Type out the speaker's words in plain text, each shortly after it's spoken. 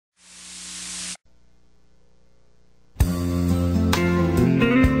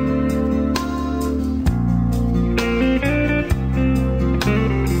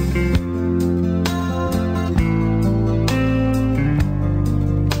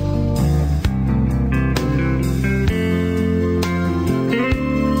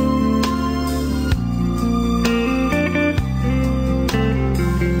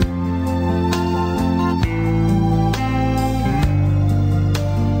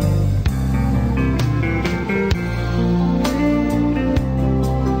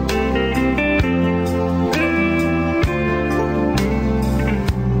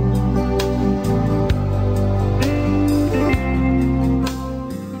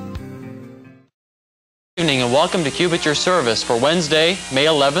Good evening and welcome to QUBE At Your Service for Wednesday, May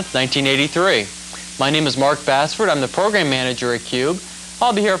 11th, 1983. My name is Mark Bassford. I'm the program manager at QUBE.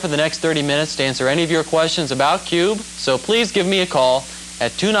 I'll be here for the next 30 minutes to answer any of your questions about QUBE, so please give me a call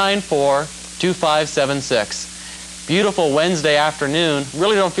at 294-2576. Beautiful Wednesday afternoon.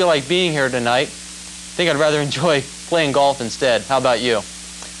 Really don't feel like being here tonight. I think I'd rather enjoy playing golf instead. How about you?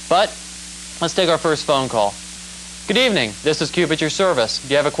 But let's take our first phone call. Good evening. This is QUBE At Your Service.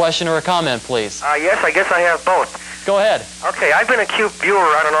 Do you have a question or a comment, please? Yes, I guess I have both. Go ahead. Okay, I've been a QUBE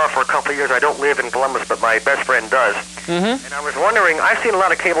viewer on and off for a couple of years. I don't live in Columbus, but my best friend does. And I was wondering, I've seen a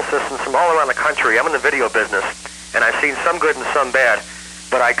lot of cable systems from all around the country. I'm in the video business, and I've seen some good and some bad.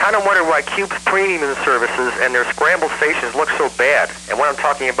 But I kind of wonder why QUBE's premium services and their scrambled stations look so bad. And what I'm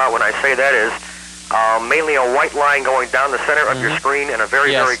talking about when I say that is mainly a white line going down the center of your screen and a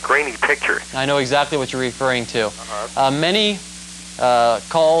very, very grainy picture. I know exactly what you're referring to. Many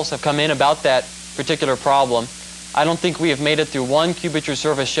calls have come in about that particular problem. I don't think we have made it through one QUBE At Your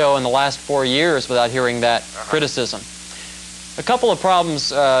Service show in the last 4 years without hearing that criticism. A couple of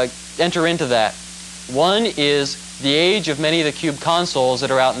problems enter into that. One is the age of many of the QUBE consoles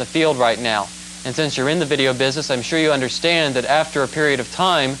that are out in the field right now. And since you're in the video business, I'm sure you understand that after a period of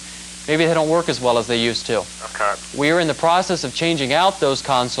time, maybe they don't work as well as they used to. We are in the process of changing out those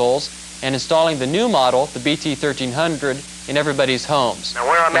consoles and installing the new model, the BT1300, in everybody's homes.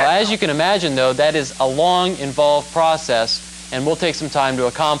 Now, as you can imagine, though, that is a long, involved process and will take some time to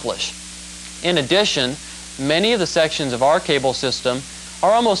accomplish. In addition, many of the sections of our cable system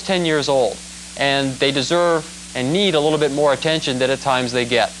are almost 10 years old, and they deserve and need a little bit more attention than at times they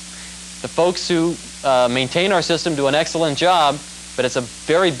get. The folks who maintain our system do an excellent job, but it's a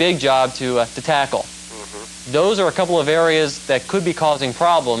very big job to tackle. Those are a couple of areas that could be causing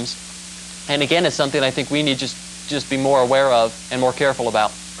problems, and again, it's something I think we need just be more aware of and more careful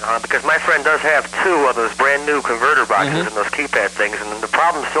about. Because my friend does have 2 of those brand new converter boxes and those keypad things, and the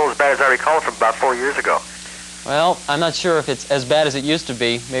problem's still as bad as I recall from about 4 years ago. Well, I'm not sure if it's as bad as it used to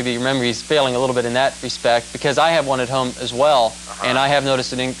be. Maybe you remember he's failing a little bit in that respect, because I have one at home as well, and I have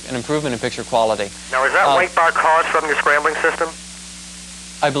noticed an improvement in picture quality. Now, is that white bar caused from your scrambling system?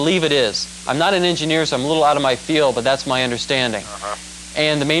 I believe it is. I'm not an engineer, so I'm a little out of my field, but that's my understanding.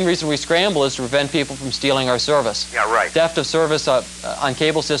 And the main reason we scramble is to prevent people from stealing our service. Yeah, right. Theft of service on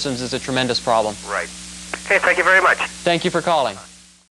cable systems is a tremendous problem. Right. Okay, thank you very much. Thank you for calling.